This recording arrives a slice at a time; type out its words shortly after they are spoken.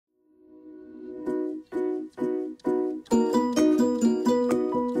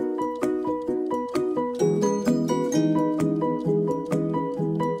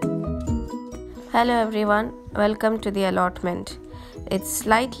Hello everyone, welcome to the allotment. It's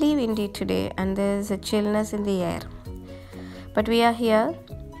slightly windy today and there's a chillness in the air. But we are here,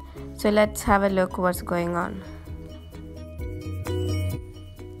 so let's have a look what's going on.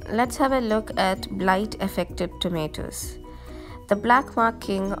 Let's have a look at blight affected tomatoes. The black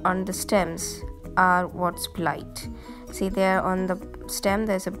marking on the stems are what's blight. See there on the stem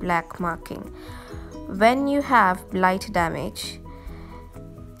there's a black marking. When you have blight damage,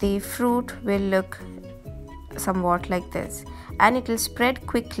 the fruit will look somewhat like this and it will spread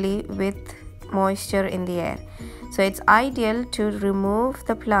quickly with moisture in the air. So it's ideal to remove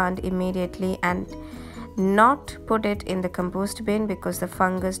the plant immediately and not put it in the compost bin because the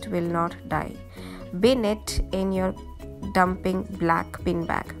fungus will not die. Bin it in your dumping black bin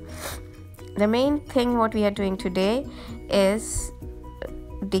bag. The main thing what we are doing today is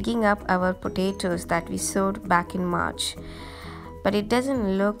digging up our potatoes that we sowed back in March. But it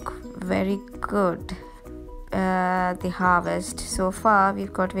doesn't look very good, the harvest. So far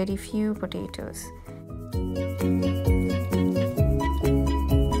we've got very few potatoes.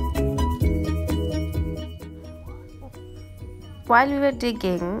 While we were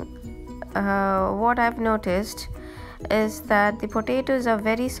digging, what I've noticed is that the potatoes are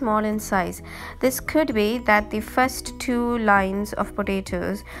very small in size. This could be that the first two lines of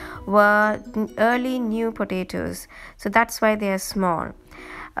potatoes were early new potatoes, so that's why they are small.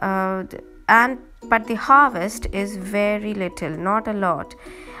 But the harvest is very little, not a lot.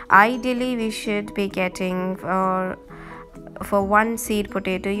 Ideally we should be getting for one seed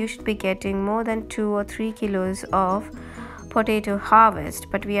potato you should be getting more than 2 or 3 kilos of potato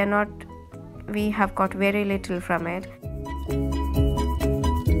harvest, but we have got very little from it.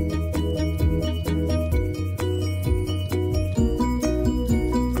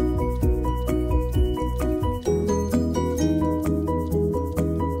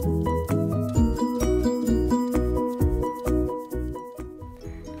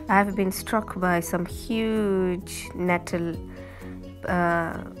 I have been struck by some huge nettle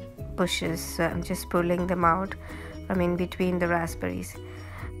bushes, so I'm just pulling them out from in between the raspberries.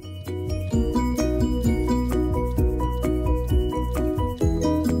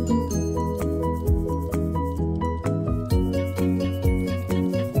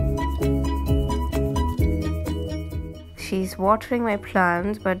 She's watering my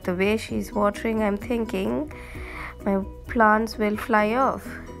plants, but the way she's watering, I'm thinking my plants will fly off.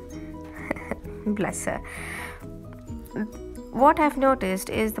 Bless her. What I've noticed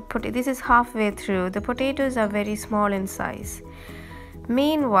is this is halfway through. The potatoes are very small in size.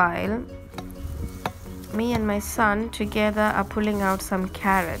 Meanwhile, me and my son together are pulling out some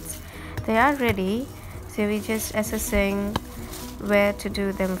carrots. They are ready, so we're just assessing where to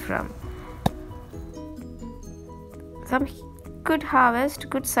do them from. Some good harvest,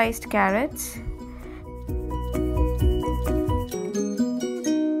 good sized carrots.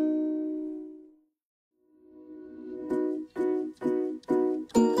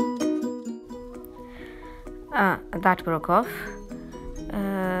 That broke off.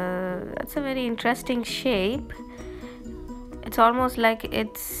 That's a very interesting shape. It's almost like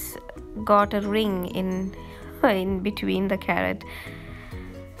it's got a ring in between the carrot.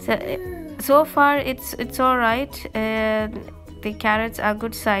 So far it's all right. The carrots are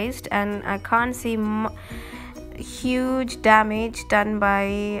good sized and I can't see huge damage done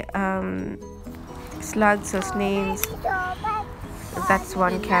by slugs or snails. That's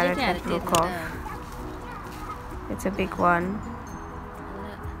one carrot that broke off. It's a big one.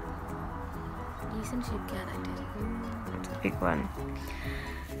 It's a big one.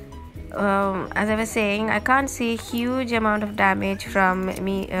 As I was saying, I can't see huge amount of damage from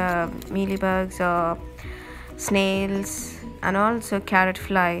mealybugs or snails and also carrot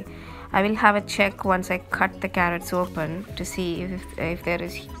fly. I will have a check once I cut the carrots open to see if there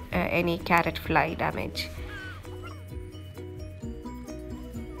is any carrot fly damage.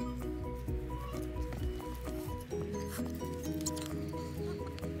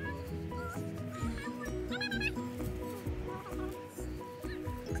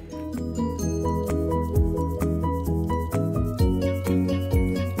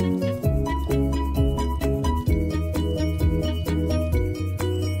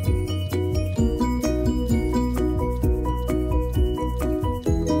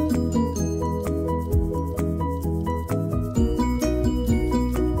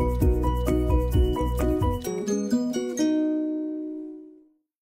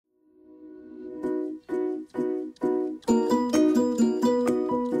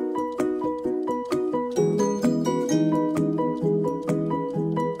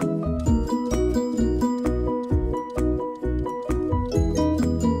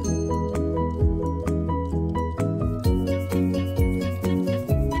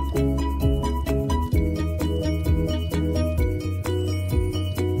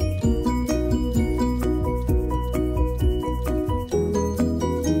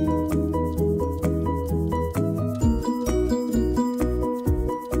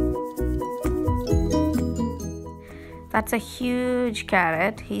 That's a huge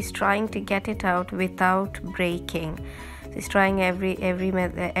carrot. He's trying to get it out without breaking. He's trying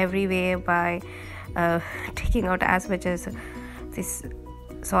every way by taking out as much as this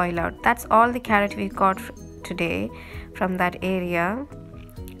soil out. That's all the carrot we got today from that area.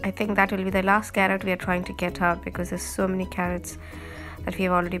 I think that will be the last carrot we are trying to get out, because there's so many carrots that we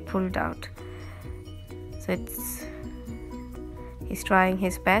have already pulled out. So he's trying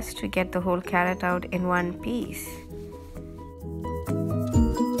his best to get the whole carrot out in one piece.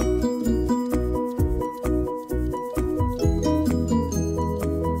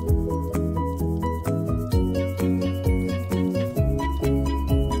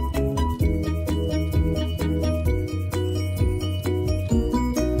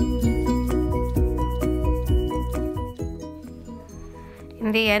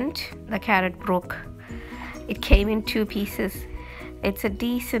 In the end, the carrot broke. It came in 2 pieces. It's a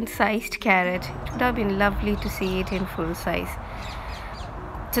decent sized carrot. It would have been lovely to see it in full size.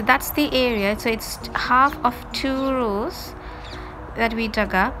 So that's the area. So it's half of 2 rows that we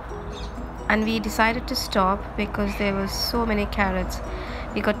dug up, and we decided to stop because there were so many carrots.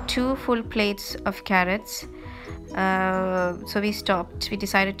 We got 2 full plates of carrots. So we stopped. We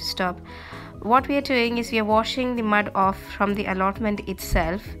decided to stop. What we are doing is we are washing the mud off from the allotment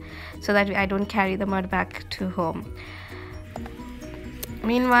itself, so that I don't carry the mud back to home.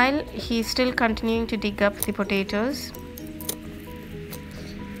 Meanwhile, he's still continuing to dig up the potatoes.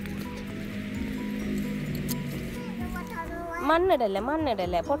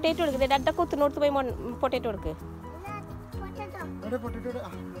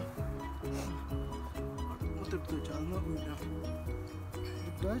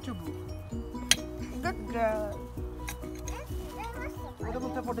 Potato good girl.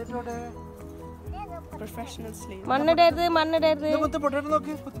 Professional slave.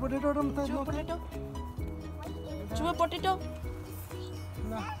 Potato.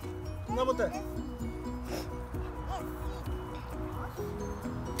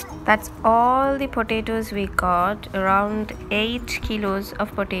 That's all the potatoes we got, around 8 kilos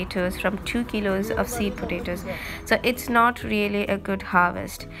of potatoes from 2 kilos of seed potatoes. So it's not really a good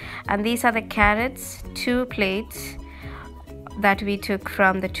harvest. And these are the carrots, 2 plates that we took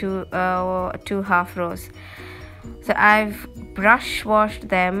from the two half rows. So I've brush washed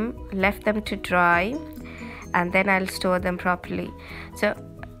them, left them to dry, and then I'll store them properly. So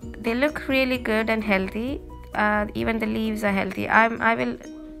they look really good and healthy. Even the leaves are healthy. I will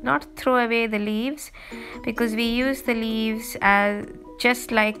not throw away the leaves, because we use the leaves as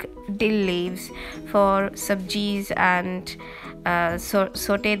just like dill leaves for sabjis, and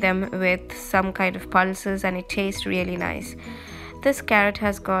saute them with some kind of pulses, and it tastes really nice. This carrot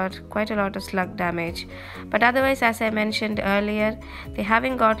has got quite a lot of slug damage, but otherwise, as I mentioned earlier, they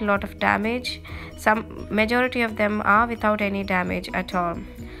haven't got a lot of damage. Some majority of them are without any damage at all.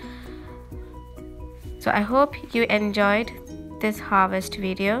 So I hope you enjoyed this harvest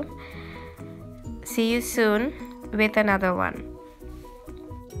video. See you soon with another one.